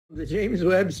The James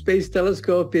Webb Space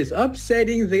Telescope is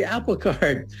upsetting the apple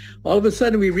cart. All of a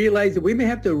sudden, we realize that we may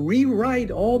have to rewrite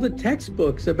all the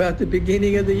textbooks about the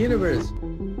beginning of the universe.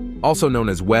 Also known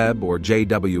as Webb or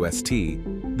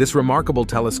JWST, this remarkable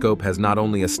telescope has not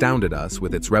only astounded us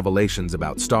with its revelations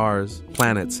about stars,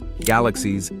 planets,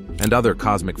 galaxies, and other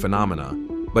cosmic phenomena,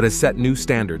 but has set new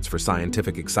standards for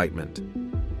scientific excitement.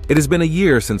 It has been a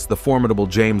year since the formidable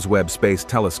James Webb Space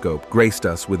Telescope graced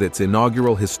us with its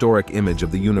inaugural historic image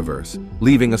of the universe,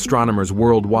 leaving astronomers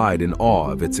worldwide in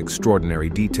awe of its extraordinary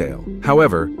detail.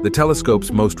 However, the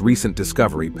telescope's most recent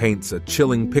discovery paints a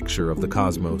chilling picture of the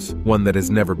cosmos, one that has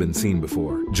never been seen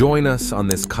before. Join us on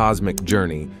this cosmic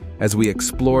journey as we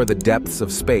explore the depths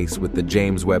of space with the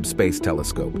James Webb Space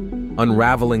Telescope,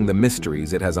 unraveling the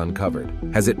mysteries it has uncovered.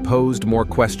 Has it posed more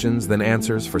questions than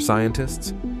answers for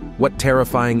scientists? What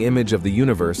terrifying image of the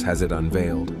universe has it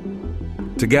unveiled?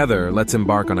 Together, let's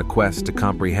embark on a quest to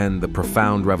comprehend the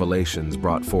profound revelations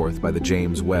brought forth by the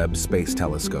James Webb Space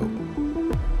Telescope.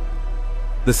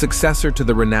 The successor to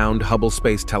the renowned Hubble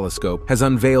Space Telescope has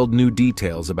unveiled new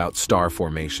details about star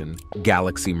formation,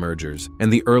 galaxy mergers,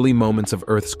 and the early moments of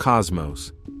Earth's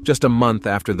cosmos, just a month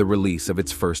after the release of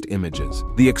its first images.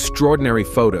 The extraordinary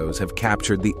photos have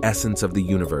captured the essence of the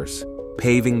universe,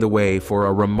 paving the way for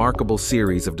a remarkable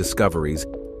series of discoveries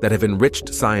that have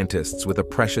enriched scientists with a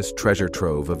precious treasure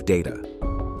trove of data.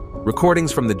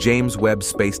 Recordings from the James Webb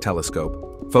Space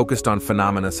Telescope focused on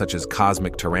phenomena such as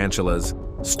cosmic tarantulas,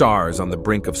 stars on the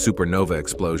brink of supernova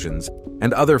explosions,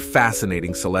 and other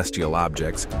fascinating celestial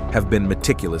objects have been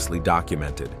meticulously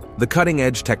documented. The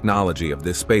cutting-edge technology of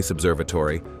this space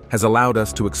observatory has allowed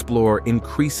us to explore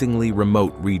increasingly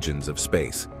remote regions of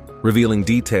space, revealing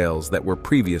details that were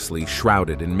previously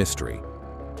shrouded in mystery.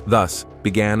 Thus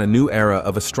began a new era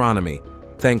of astronomy,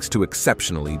 thanks to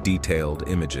exceptionally detailed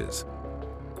images.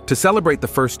 To celebrate the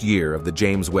first year of the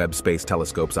James Webb Space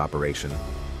Telescope's operation,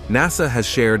 NASA has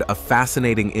shared a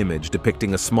fascinating image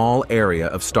depicting a small area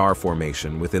of star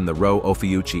formation within the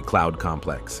Rho-Ophiuchi cloud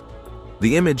complex.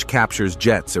 The image captures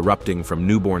jets erupting from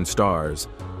newborn stars,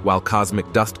 while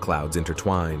cosmic dust clouds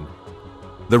intertwine.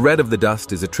 The red of the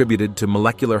dust is attributed to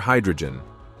molecular hydrogen,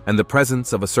 and the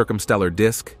presence of a circumstellar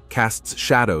disk casts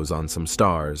shadows on some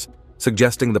stars,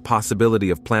 suggesting the possibility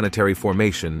of planetary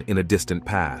formation in a distant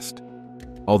past.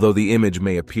 Although the image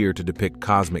may appear to depict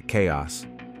cosmic chaos,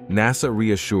 NASA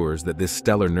reassures that this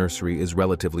stellar nursery is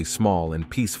relatively small and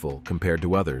peaceful compared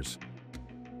to others.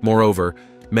 Moreover,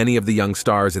 many of the young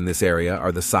stars in this area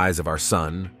are the size of our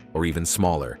Sun, or even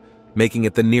smaller, making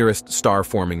it the nearest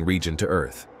star-forming region to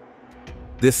Earth.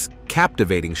 This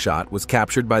captivating shot was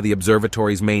captured by the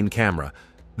observatory's main camera,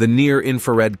 the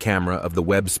near-infrared camera of the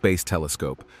Webb Space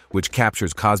Telescope, which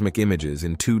captures cosmic images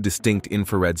in two distinct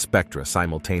infrared spectra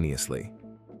simultaneously.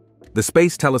 The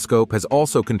Space Telescope has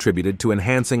also contributed to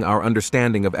enhancing our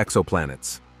understanding of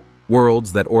exoplanets,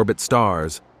 worlds that orbit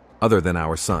stars other than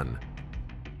our Sun.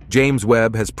 James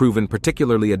Webb has proven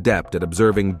particularly adept at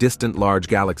observing distant large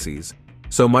galaxies,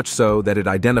 so much so that it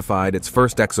identified its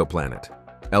first exoplanet,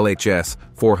 LHS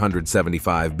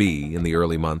 475b, in the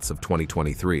early months of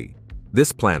 2023.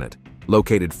 This planet,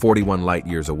 located 41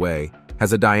 light-years away,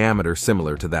 has a diameter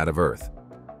similar to that of Earth.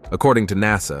 According to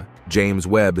NASA, James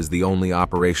Webb is the only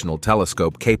operational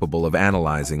telescope capable of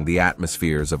analyzing the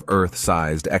atmospheres of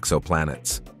Earth-sized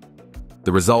exoplanets.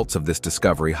 The results of this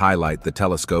discovery highlight the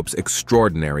telescope's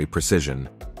extraordinary precision,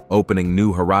 opening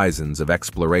new horizons of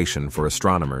exploration for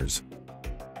astronomers.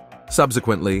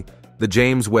 Subsequently, the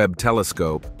James Webb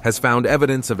Telescope has found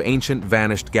evidence of ancient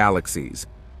vanished galaxies,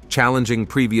 challenging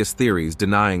previous theories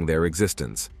denying their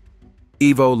existence.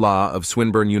 Ivo Law of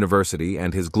Swinburne University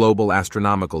and his global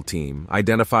astronomical team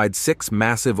identified 6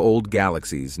 massive old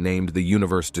galaxies named the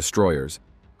Universe Destroyers,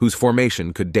 whose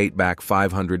formation could date back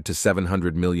 500 to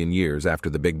 700 million years after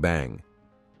the Big Bang.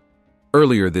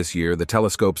 Earlier this year, the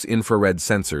telescope's infrared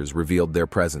sensors revealed their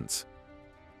presence.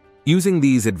 Using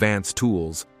these advanced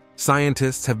tools,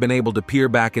 scientists have been able to peer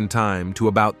back in time to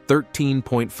about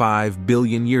 13.5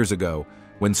 billion years ago,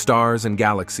 when stars and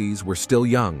galaxies were still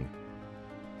young.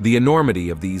 The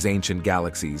enormity of these ancient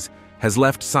galaxies has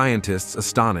left scientists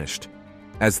astonished,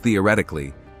 as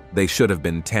theoretically, they should have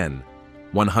been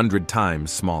 100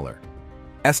 times smaller.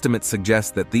 Estimates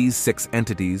suggest that these 6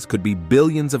 entities could be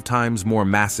billions of times more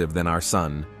massive than our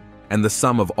Sun, and the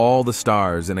sum of all the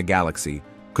stars in a galaxy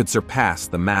could surpass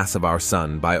the mass of our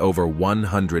Sun by over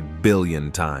 100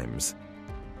 billion times.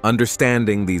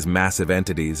 Understanding these massive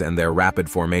entities and their rapid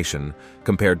formation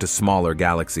compared to smaller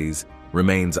galaxies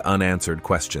remains unanswered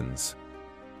questions.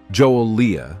 Joel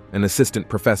Leah, an assistant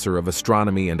professor of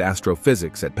astronomy and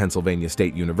astrophysics at Pennsylvania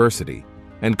State University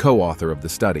and co-author of the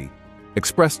study,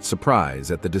 expressed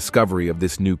surprise at the discovery of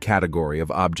this new category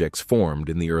of objects formed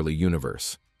in the early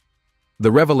universe.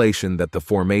 The revelation that the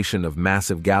formation of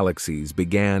massive galaxies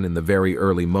began in the very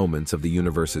early moments of the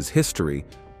universe's history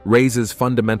raises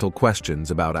fundamental questions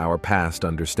about our past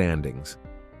understandings.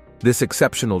 This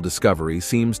exceptional discovery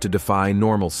seems to defy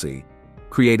normalcy,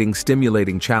 creating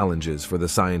stimulating challenges for the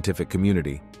scientific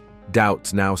community.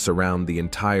 Doubts now surround the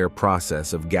entire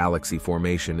process of galaxy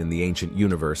formation in the ancient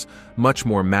universe, much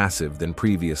more massive than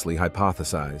previously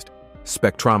hypothesized.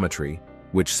 Spectrometry,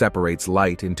 which separates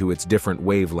light into its different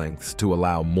wavelengths to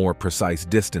allow more precise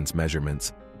distance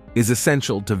measurements, is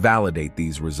essential to validate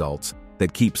these results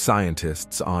that keep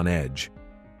scientists on edge.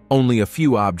 Only a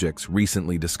few objects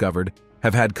recently discovered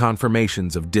have had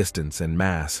confirmations of distance and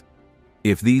mass.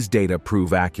 If these data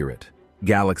prove accurate,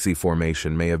 galaxy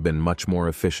formation may have been much more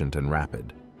efficient and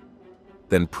rapid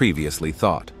than previously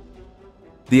thought.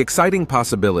 The exciting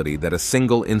possibility that a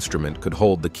single instrument could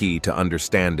hold the key to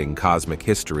understanding cosmic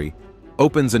history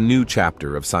opens a new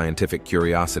chapter of scientific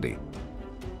curiosity.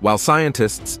 While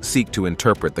scientists seek to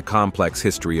interpret the complex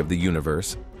history of the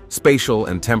universe, spatial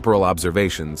and temporal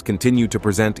observations continue to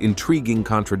present intriguing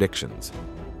contradictions.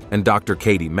 And Dr.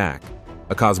 Katie Mack,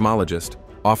 a cosmologist,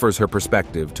 offers her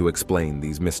perspective to explain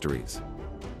these mysteries.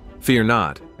 Fear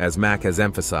not, as Mack has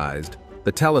emphasized,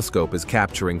 the telescope is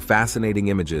capturing fascinating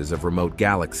images of remote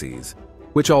galaxies,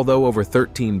 which, although over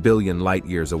 13 billion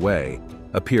light-years away,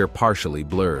 appear partially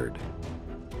blurred.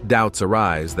 Doubts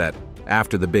arise that,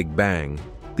 after the Big Bang,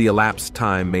 the elapsed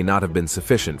time may not have been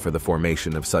sufficient for the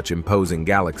formation of such imposing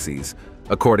galaxies,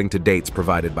 according to dates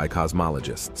provided by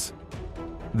cosmologists.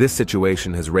 This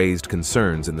situation has raised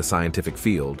concerns in the scientific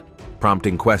field,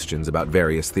 prompting questions about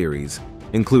various theories,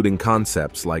 including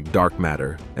concepts like dark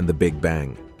matter and the Big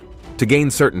Bang. To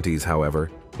gain certainties, however,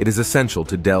 it is essential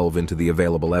to delve into the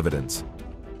available evidence.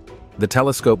 The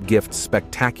telescope gifts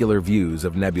spectacular views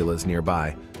of nebulas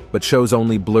nearby, but shows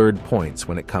only blurred points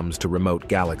when it comes to remote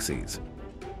galaxies.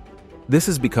 This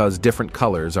is because different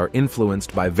colors are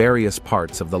influenced by various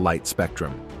parts of the light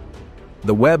spectrum.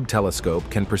 The Webb telescope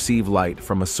can perceive light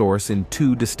from a source in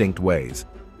two distinct ways: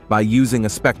 by using a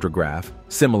spectrograph,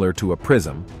 similar to a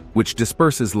prism, which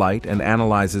disperses light and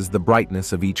analyzes the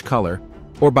brightness of each color,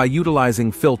 or by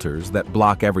utilizing filters that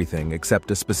block everything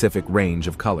except a specific range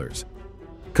of colors.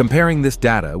 Comparing this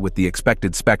data with the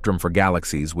expected spectrum for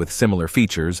galaxies with similar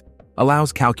features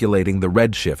allows calculating the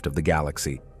redshift of the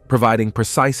galaxy, providing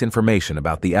precise information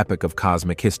about the epoch of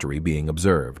cosmic history being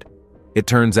observed. It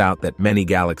turns out that many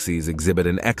galaxies exhibit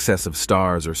an excess of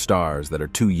stars or stars that are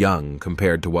too young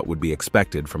compared to what would be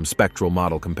expected from spectral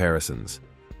model comparisons.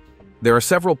 There are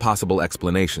several possible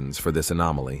explanations for this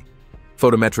anomaly.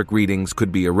 Photometric readings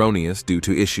could be erroneous due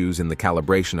to issues in the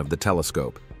calibration of the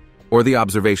telescope, or the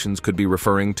observations could be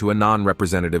referring to a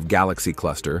non-representative galaxy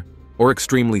cluster or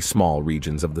extremely small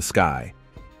regions of the sky.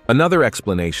 Another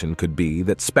explanation could be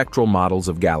that spectral models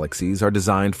of galaxies are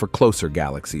designed for closer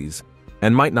galaxies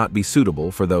and might not be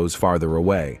suitable for those farther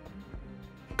away.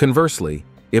 Conversely,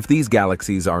 if these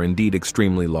galaxies are indeed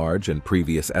extremely large and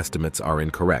previous estimates are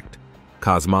incorrect,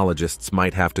 cosmologists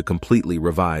might have to completely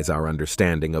revise our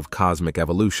understanding of cosmic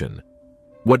evolution.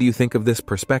 What do you think of this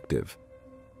perspective?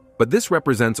 But this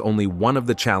represents only one of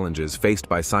the challenges faced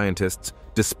by scientists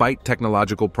despite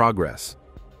technological progress.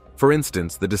 For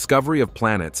instance, the discovery of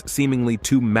planets seemingly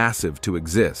too massive to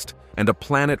exist and a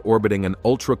planet orbiting an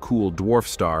ultra-cool dwarf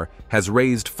star has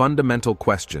raised fundamental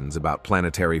questions about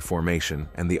planetary formation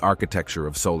and the architecture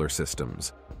of solar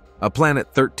systems. A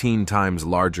planet 13 times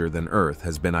larger than Earth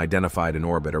has been identified in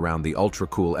orbit around the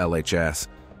ultra-cool LHS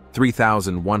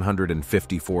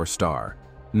 3154 star,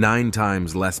 9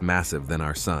 times less massive than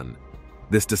our Sun.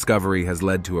 This discovery has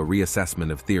led to a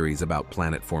reassessment of theories about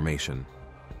planet formation.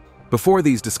 Before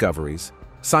these discoveries,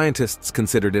 scientists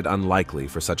considered it unlikely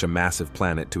for such a massive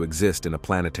planet to exist in a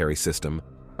planetary system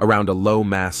around a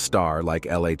low-mass star like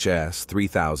LHS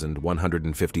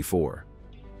 3154.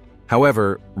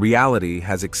 However, reality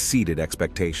has exceeded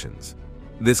expectations.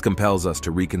 This compels us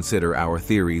to reconsider our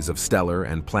theories of stellar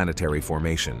and planetary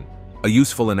formation. A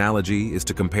useful analogy is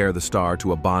to compare the star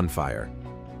to a bonfire.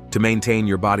 To maintain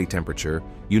your body temperature,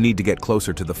 you need to get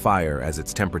closer to the fire as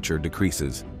its temperature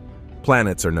decreases.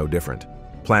 Planets are no different.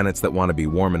 Planets that want to be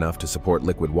warm enough to support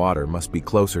liquid water must be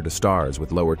closer to stars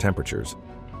with lower temperatures.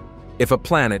 If a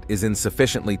planet is in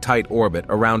sufficiently tight orbit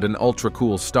around an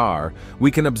ultra-cool star,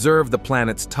 we can observe the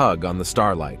planet's tug on the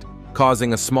starlight,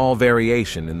 causing a small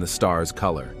variation in the star's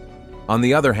color. On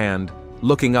the other hand,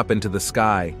 looking up into the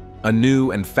sky, a new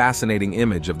and fascinating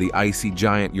image of the icy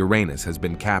giant Uranus has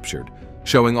been captured,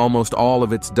 showing almost all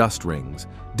of its dust rings,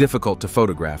 difficult to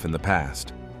photograph in the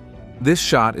past. This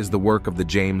shot is the work of the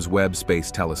James Webb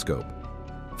Space Telescope.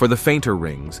 For the fainter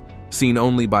rings, seen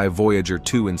only by Voyager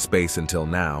 2 in space until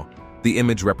now, the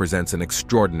image represents an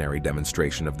extraordinary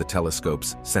demonstration of the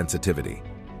telescope's sensitivity.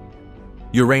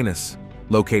 Uranus,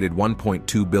 located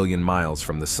 1.2 billion miles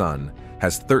from the Sun,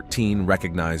 has 13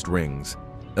 recognized rings,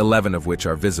 11 of which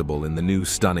are visible in the new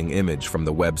stunning image from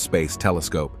the Webb Space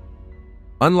Telescope.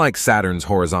 Unlike Saturn's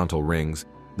horizontal rings,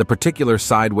 the particular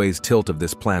sideways tilt of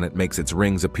this planet makes its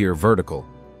rings appear vertical.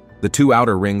 The two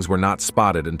outer rings were not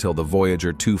spotted until the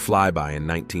Voyager 2 flyby in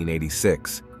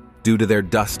 1986, due to their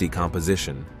dusty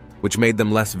composition, which made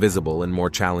them less visible and more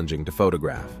challenging to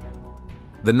photograph.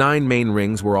 The 9 main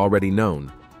rings were already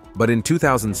known, but in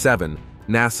 2007,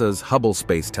 NASA's Hubble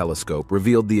Space Telescope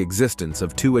revealed the existence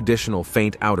of 2 additional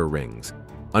faint outer rings,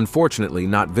 unfortunately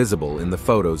not visible in the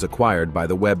photos acquired by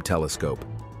the Webb telescope.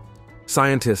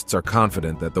 Scientists are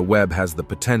confident that the Webb has the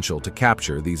potential to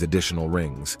capture these additional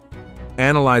rings.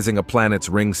 Analyzing a planet's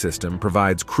ring system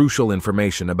provides crucial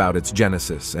information about its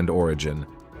genesis and origin.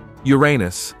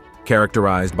 Uranus,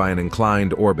 characterized by an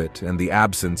inclined orbit and the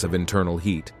absence of internal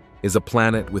heat, is a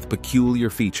planet with peculiar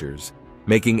features,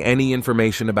 making any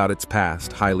information about its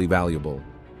past highly valuable.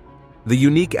 The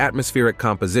unique atmospheric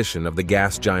composition of the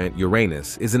gas giant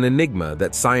Uranus is an enigma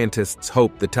that scientists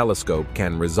hope the telescope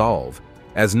can resolve,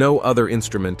 as no other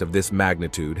instrument of this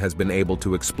magnitude has been able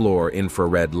to explore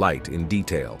infrared light in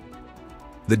detail.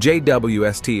 The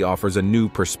JWST offers a new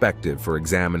perspective for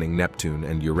examining Neptune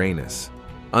and Uranus.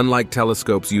 Unlike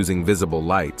telescopes using visible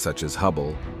light such as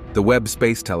Hubble, the Webb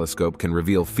Space Telescope can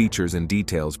reveal features and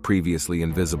details previously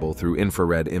invisible through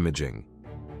infrared imaging.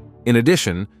 In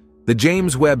addition, the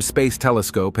James Webb Space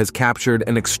Telescope has captured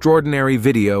an extraordinary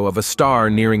video of a star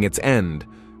nearing its end,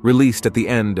 released at the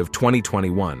end of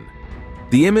 2021.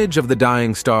 The image of the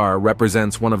dying star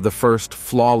represents one of the first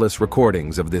flawless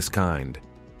recordings of this kind.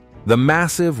 The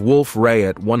massive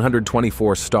Wolf-Rayet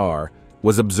 124 star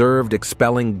was observed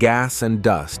expelling gas and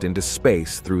dust into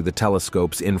space through the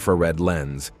telescope's infrared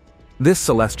lens. This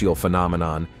celestial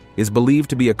phenomenon is believed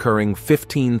to be occurring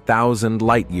 15,000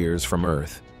 light-years from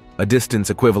Earth, a distance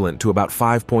equivalent to about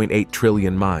 5.8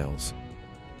 trillion miles.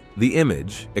 The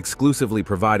image, exclusively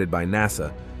provided by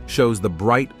NASA, shows the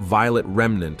bright violet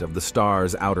remnant of the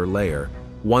star's outer layer,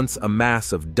 once a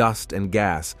mass of dust and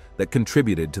gas that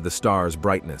contributed to the star's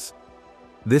brightness.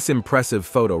 This impressive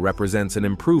photo represents an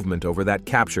improvement over that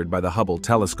captured by the Hubble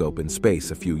telescope in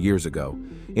space a few years ago,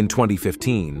 in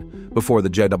 2015, before the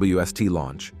JWST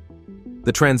launch.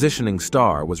 The transitioning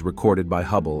star was recorded by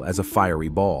Hubble as a fiery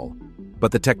ball,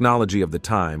 but the technology of the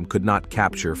time could not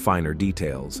capture finer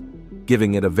details,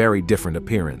 giving it a very different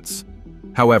appearance.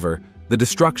 However, the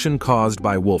destruction caused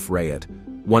by Wolf-Rayet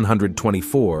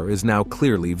 124 is now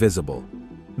clearly visible.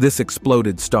 This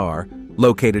exploded star,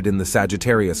 located in the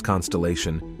Sagittarius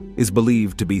constellation, is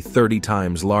believed to be 30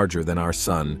 times larger than our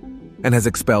Sun and has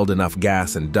expelled enough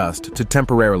gas and dust to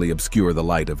temporarily obscure the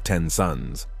light of 10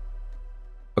 suns.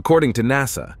 According to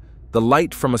NASA, the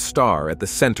light from a star at the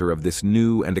center of this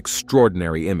new and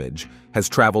extraordinary image has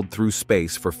traveled through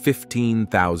space for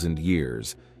 15,000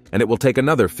 years, and it will take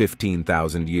another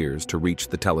 15,000 years to reach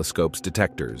the telescope's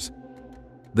detectors.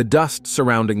 The dust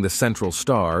surrounding the central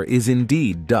star is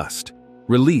indeed dust,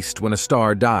 released when a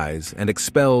star dies and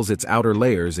expels its outer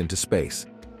layers into space.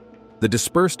 The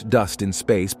dispersed dust in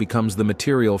space becomes the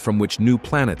material from which new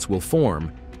planets will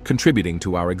form, contributing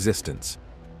to our existence.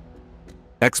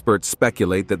 Experts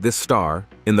speculate that this star,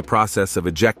 in the process of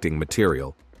ejecting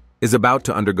material, is about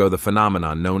to undergo the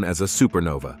phenomenon known as a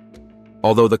supernova,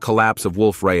 although the collapse of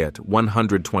Wolf-Rayet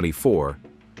 124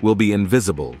 will be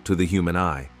invisible to the human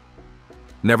eye.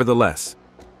 Nevertheless,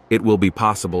 it will be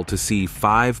possible to see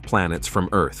 5 planets from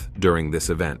Earth during this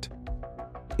event.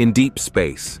 In deep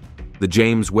space, the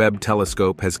James Webb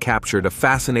Telescope has captured a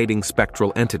fascinating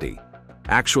spectral entity,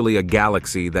 actually a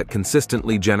galaxy that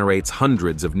consistently generates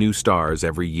hundreds of new stars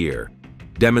every year,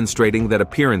 demonstrating that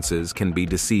appearances can be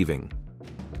deceiving.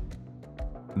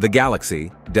 The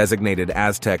galaxy, designated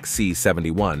Aztec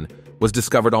C71, was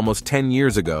discovered almost 10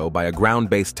 years ago by a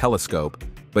ground-based telescope,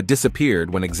 but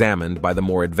disappeared when examined by the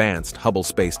more advanced Hubble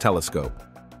Space Telescope.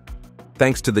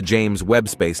 Thanks to the James Webb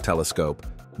Space Telescope,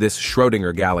 this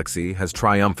Schrödinger galaxy has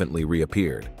triumphantly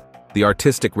reappeared. The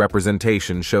artistic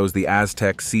representation shows the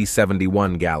Aztec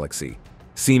C71 galaxy,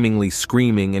 seemingly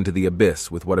screaming into the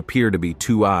abyss with what appear to be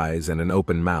 2 eyes and an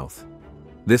open mouth.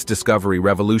 This discovery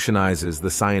revolutionizes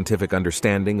the scientific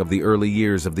understanding of the early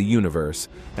years of the universe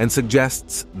and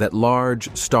suggests that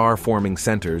large, star-forming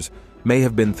centers may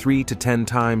have been 3 to 10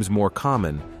 times more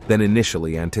common than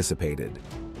initially anticipated.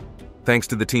 Thanks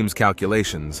to the team's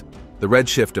calculations, the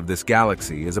redshift of this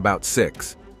galaxy is about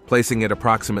 6, placing it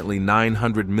approximately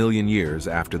 900 million years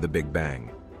after the Big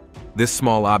Bang. This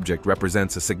small object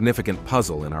represents a significant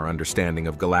puzzle in our understanding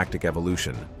of galactic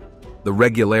evolution. The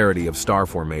regularity of star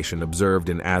formation observed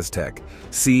in Aztec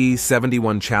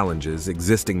C71 challenges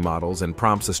existing models and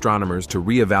prompts astronomers to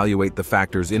reevaluate the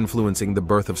factors influencing the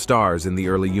birth of stars in the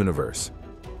early universe.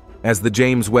 As the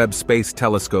James Webb Space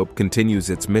Telescope continues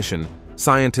its mission,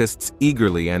 scientists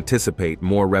eagerly anticipate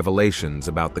more revelations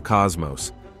about the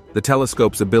cosmos. The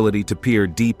telescope's ability to peer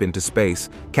deep into space,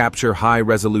 capture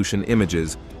high-resolution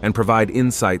images, and provide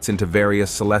insights into various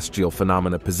celestial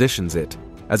phenomena positions it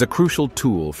as a crucial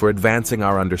tool for advancing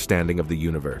our understanding of the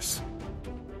universe.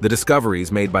 The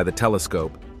discoveries made by the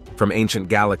telescope, from ancient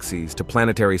galaxies to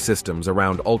planetary systems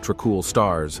around ultra-cool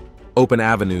stars, open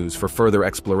avenues for further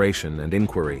exploration and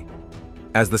inquiry.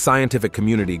 As the scientific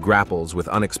community grapples with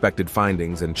unexpected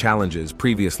findings and challenges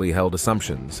previously held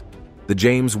assumptions, the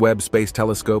James Webb Space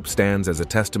Telescope stands as a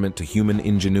testament to human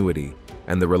ingenuity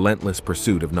and the relentless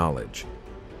pursuit of knowledge.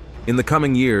 In the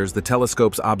coming years, the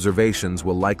telescope's observations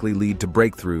will likely lead to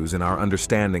breakthroughs in our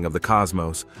understanding of the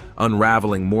cosmos,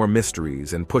 unraveling more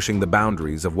mysteries and pushing the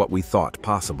boundaries of what we thought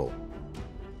possible.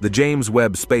 The James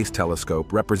Webb Space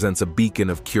Telescope represents a beacon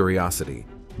of curiosity,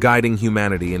 guiding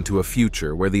humanity into a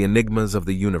future where the enigmas of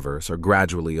the universe are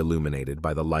gradually illuminated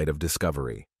by the light of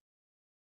discovery.